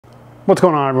What's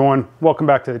going on, everyone? Welcome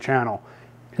back to the channel.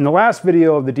 In the last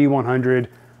video of the D100,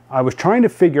 I was trying to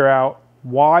figure out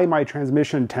why my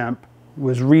transmission temp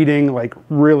was reading like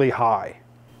really high,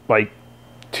 like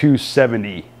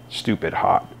 270 stupid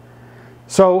hot.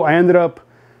 So I ended up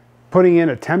putting in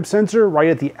a temp sensor right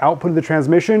at the output of the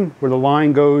transmission where the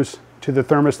line goes to the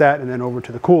thermostat and then over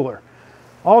to the cooler.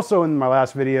 Also in my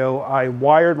last video, I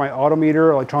wired my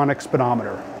Autometer Electronic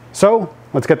Speedometer. So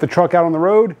let's get the truck out on the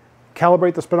road,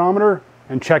 calibrate the speedometer,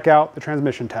 and check out the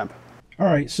transmission temp. All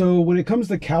right, so when it comes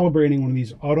to calibrating one of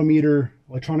these Autometer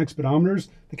electronic speedometers,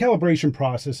 the calibration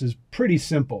process is pretty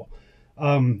simple.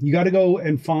 You got to go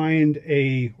and find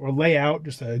or lay out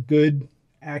just a good,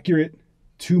 accurate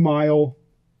 2-mile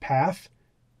path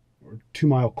or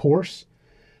 2-mile course.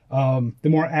 The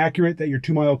more accurate that your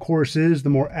 2-mile course is, the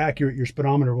more accurate your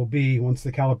speedometer will be once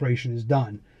the calibration is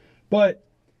done. So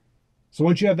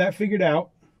once you have that figured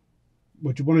out,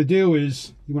 what you want to do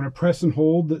is you want to press and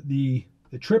hold the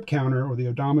trip counter or the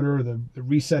odometer or the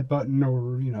reset button,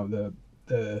 or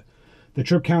the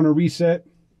trip counter reset,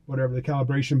 whatever, the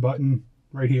calibration button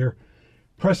right here.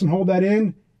 Press and hold that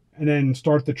in and then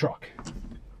start the truck.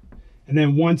 And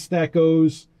then once the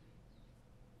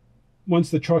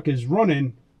truck is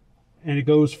running and it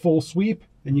goes full sweep,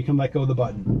 then you can let go of the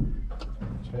button.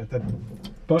 So I got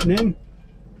that button in.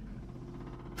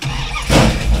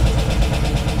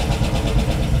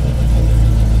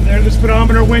 There, the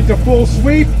speedometer went to full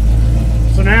sweep.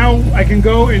 So now I can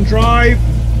go and drive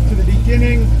to the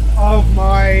beginning of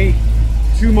my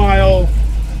 2-mile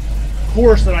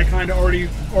course that I kind of already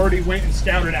went and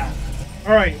scouted out.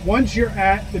 All right, once you're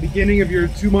at the beginning of your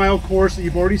 2-mile course that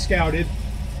you've already scouted,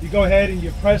 you go ahead and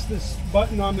you press this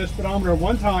button on the speedometer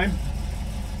one time,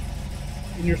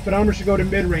 and your speedometer should go to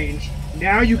mid-range.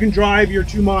 Now you can drive your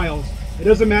 2 miles. It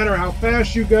doesn't matter how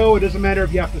fast you go. It doesn't matter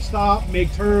if you have to stop,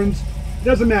 make turns. It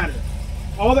doesn't matter.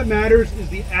 All that matters is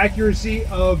the accuracy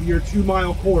of your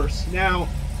 2-mile course. Now,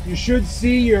 you should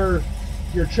see your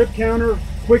trip counter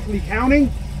quickly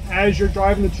counting as you're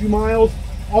driving the 2 miles.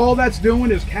 All that's doing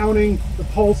is counting the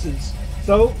pulses.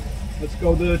 So let's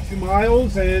go the 2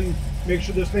 miles and make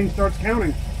sure this thing starts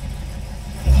counting.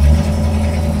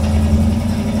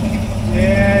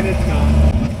 And it's not.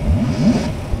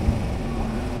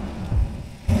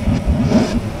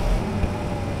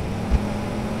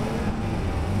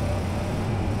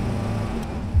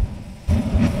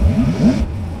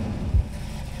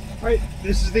 All right,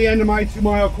 this is the end of my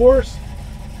 2-mile course.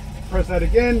 Press that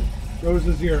again, goes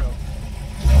to 0.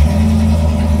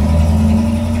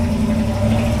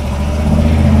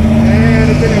 And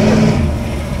it didn't work.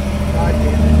 God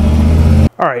damn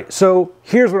it. All right, so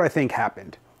here's what I think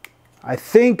happened. I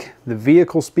think the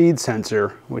vehicle speed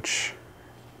sensor, which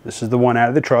this is the one out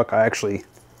of the truck, I actually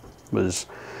was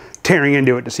tearing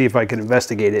into it to see if I could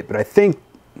investigate it, but I think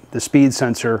the speed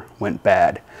sensor went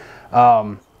bad.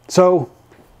 So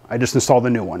I just installed a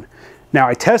new one. Now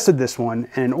I tested this one,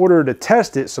 and in order to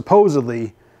test it,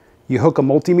 supposedly you hook a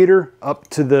multimeter up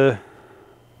to the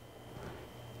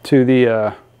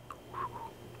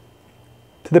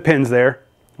pins there,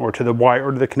 or to the wire,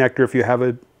 or to the connector if you have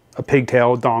a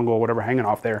pigtail, dongle, whatever hanging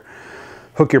off there.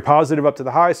 Hook your positive up to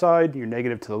the high side, your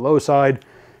negative to the low side.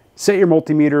 Set your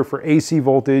multimeter for AC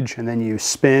voltage, and then you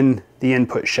spin the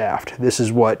input shaft. This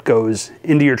is what goes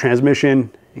into your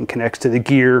transmission and connects to the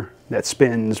gear that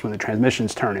spins when the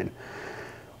transmission's turning.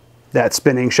 That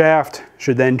spinning shaft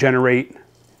should then generates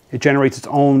its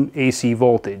own AC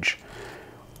voltage.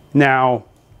 Now,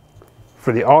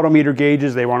 for the Autometer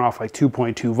gauges, they run off like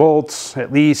 2.2 volts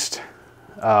at least.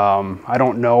 I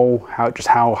don't know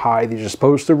how high these are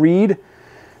supposed to read,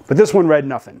 but this one read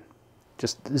nothing,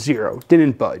 just 0,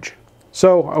 didn't budge.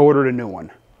 So I ordered a new one.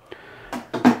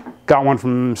 Got one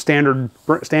from standard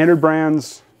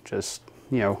brands, just,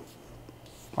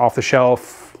 off the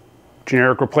shelf,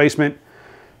 generic replacement.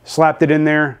 Slapped it in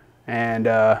there, and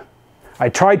I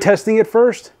tried testing it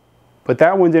first, but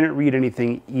that one didn't read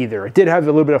anything either. It did have a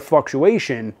little bit of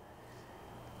fluctuation,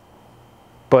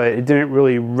 but it didn't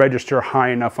really register high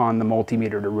enough on the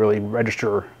multimeter to really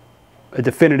register a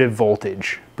definitive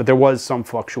voltage. But there was some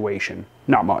fluctuation,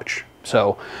 not much.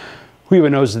 So who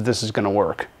even knows that this is going to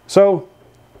work? So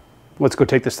let's go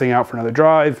take this thing out for another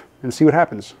drive and see what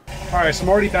happens. All right, so I'm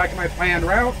already back in my planned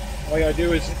route. All I gotta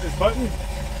do is hit this button.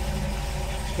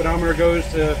 Speedometer goes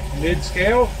to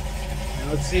mid-scale, and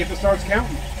let's see if it starts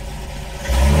counting.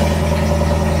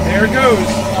 There it goes.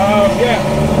 Yeah.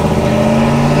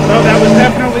 So that was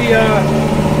definitely,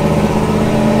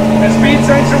 the speed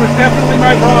sensor was definitely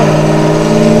my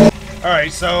problem. All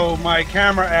right, so my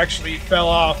camera actually fell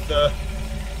off the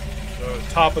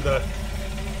top of the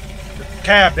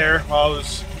cab there while I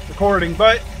was recording,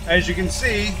 but as you can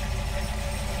see,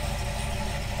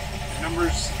 the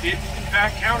numbers did in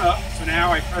fact count up. So now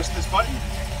I press this button,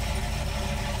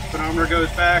 speedometer goes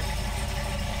back.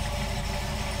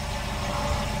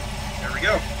 There we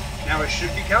go. Now it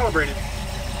should be calibrated.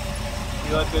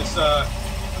 We let this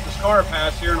car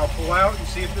pass here, and I'll pull out and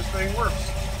see if this thing works.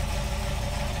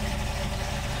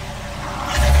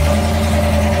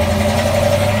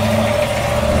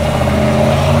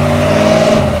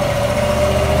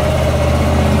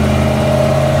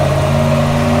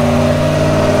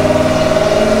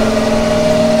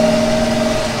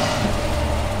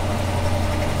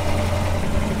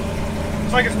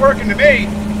 Looks like it's working to me.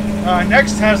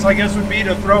 Next test, I guess, would be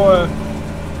to throw a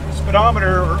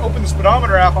speedometer or open the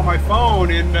speedometer app on my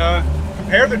phone and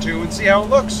compare the two and see how it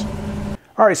looks.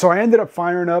 All right, so I ended up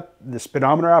firing up the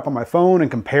speedometer app on my phone and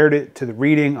compared it to the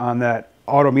reading on that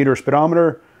Autometer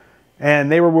speedometer,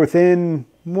 and they were within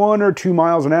 1 or 2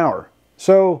 miles an hour.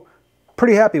 So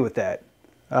pretty happy with that.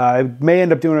 I may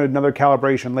end up doing another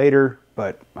calibration later,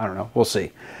 but I don't know, we'll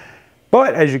see.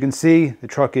 But as you can see, the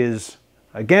truck is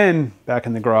again back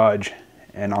in the garage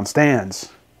and on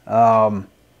stands.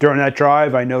 During that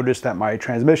drive, I noticed that my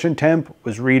transmission temp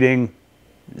was reading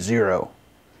 0.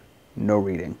 No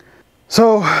reading.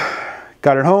 So,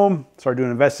 got it home, started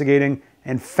doing investigating,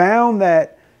 and found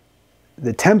that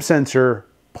the temp sensor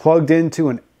plugged into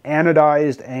an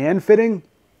anodized AN fitting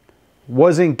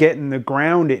wasn't getting the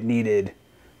ground it needed.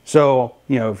 So,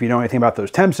 you know, if you know anything about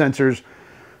those temp sensors,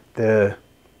 the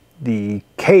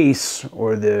case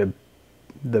or the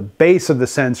base of the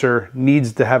sensor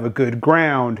needs to have a good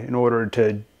ground in order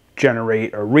to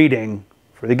generate a reading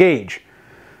for the gauge.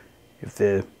 If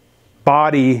the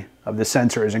body of the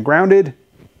sensor isn't grounded,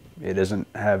 it doesn't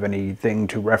have anything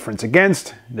to reference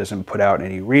against, it doesn't put out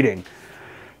any reading.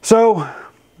 So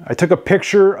I took a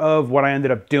picture of what I ended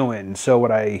up doing. So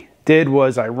what I did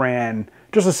was I ran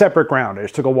just a separate ground. I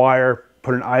just took a wire,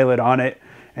 put an eyelet on it,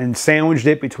 and sandwiched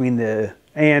it between the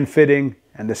AN fitting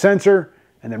and the sensor,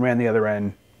 and then ran the other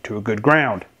end to a good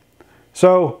ground.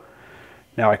 So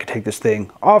now I could take this thing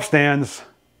off stands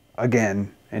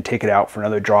again and take it out for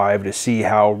another drive to see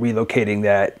how relocating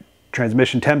that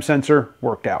transmission temp sensor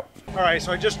worked out. All right,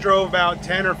 so I just drove about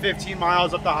 10 or 15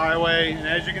 miles up the highway, and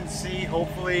as you can see,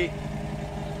 hopefully,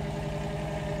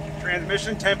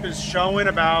 transmission temp is showing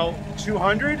about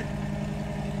 200.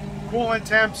 Coolant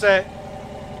temp's at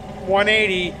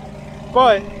 180,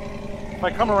 but if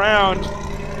I come around,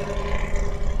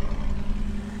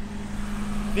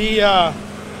 the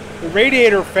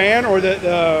radiator fan or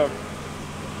the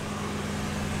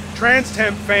trans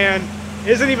temp fan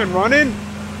isn't even running,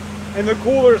 and the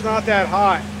cooler's not that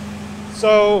hot.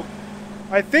 So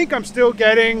I think I'm still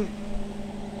getting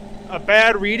a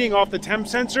bad reading off the temp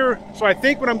sensor. So I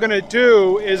think what I'm gonna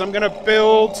do is I'm gonna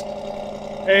build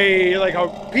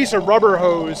a piece of rubber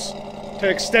hose to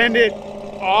extend it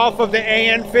off of the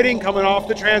AN fitting coming off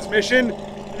the transmission.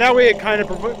 And that way it kind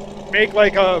of make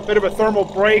like a bit of a thermal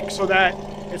break so that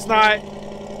it's not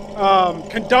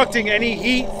conducting any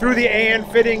heat through the AN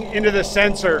fitting into the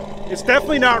sensor. It's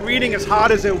definitely not reading as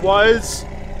hot as it was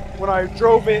when I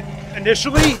drove it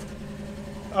initially,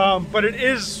 but it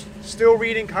is still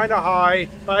reading kind of high.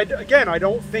 But again, I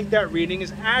don't think that reading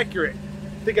is accurate.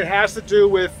 I think it has to do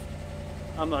with,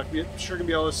 I'm not sure gonna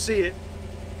be able to see it.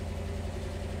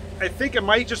 I think it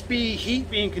might just be heat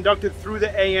being conducted through the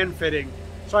AN fitting.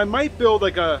 So I might build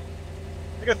like a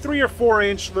 3 or 4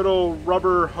 inch little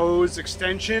rubber hose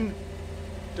extension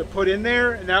to put in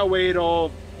there, and that way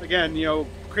it'll, again, you know,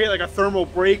 create like a thermal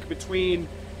break between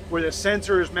where the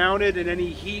sensor is mounted and any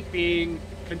heat being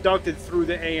conducted through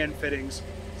the AN fittings.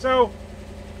 So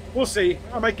we'll see.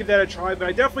 I might give that a try, but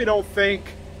I definitely don't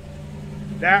think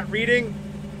that reading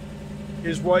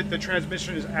is what the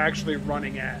transmission is actually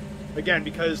running at. Again,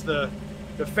 because the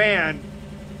fan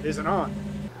isn't on.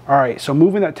 All right, so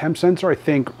moving that temp sensor, I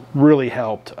think, really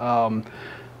helped.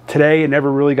 Today, it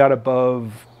never really got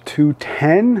above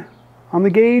 210 on the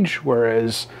gauge,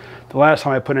 whereas the last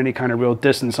time I put any kind of real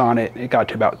distance on it, it got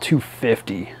to about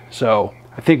 250. So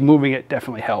I think moving it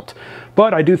definitely helped.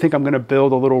 But I do think I'm gonna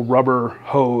build a little rubber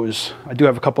hose. I do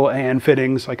have a couple of AN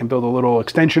fittings. I can build a little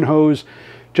extension hose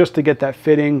just to get that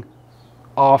fitting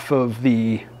off of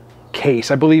the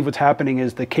case. I believe what's happening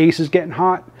is the case is getting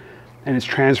hot and it's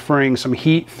transferring some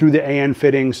heat through the AN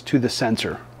fittings to the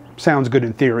sensor. Sounds good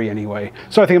in theory anyway.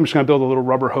 So I think I'm just gonna build a little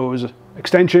rubber hose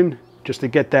extension just to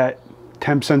get that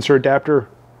temp sensor adapter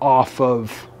off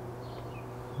of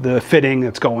the fitting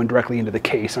that's going directly into the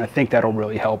case. And I think that'll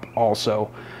really help also.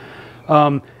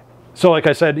 So like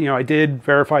I said, you know, I did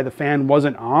verify the fan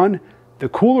wasn't on. The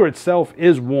cooler itself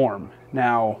is warm.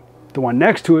 Now, the one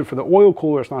next to it for the oil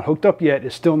cooler, it's not hooked up yet,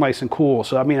 is still nice and cool.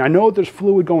 So I mean, I know there's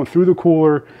fluid going through the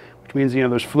cooler, which means, you know,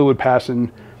 there's fluid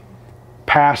passing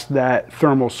past that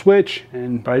thermal switch,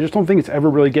 but I just don't think it's ever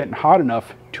really getting hot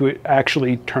enough to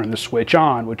actually turn the switch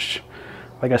on, which,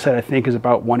 like I said, I think is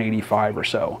about 185 or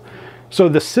so. So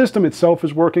the system itself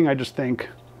is working. I just think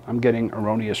I'm getting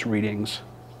erroneous readings.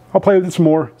 I'll play with it some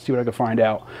more, see what I can find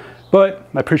out. But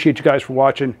I appreciate you guys for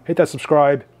watching. Hit that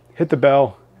subscribe, hit the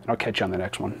bell, and I'll catch you on the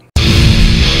next one.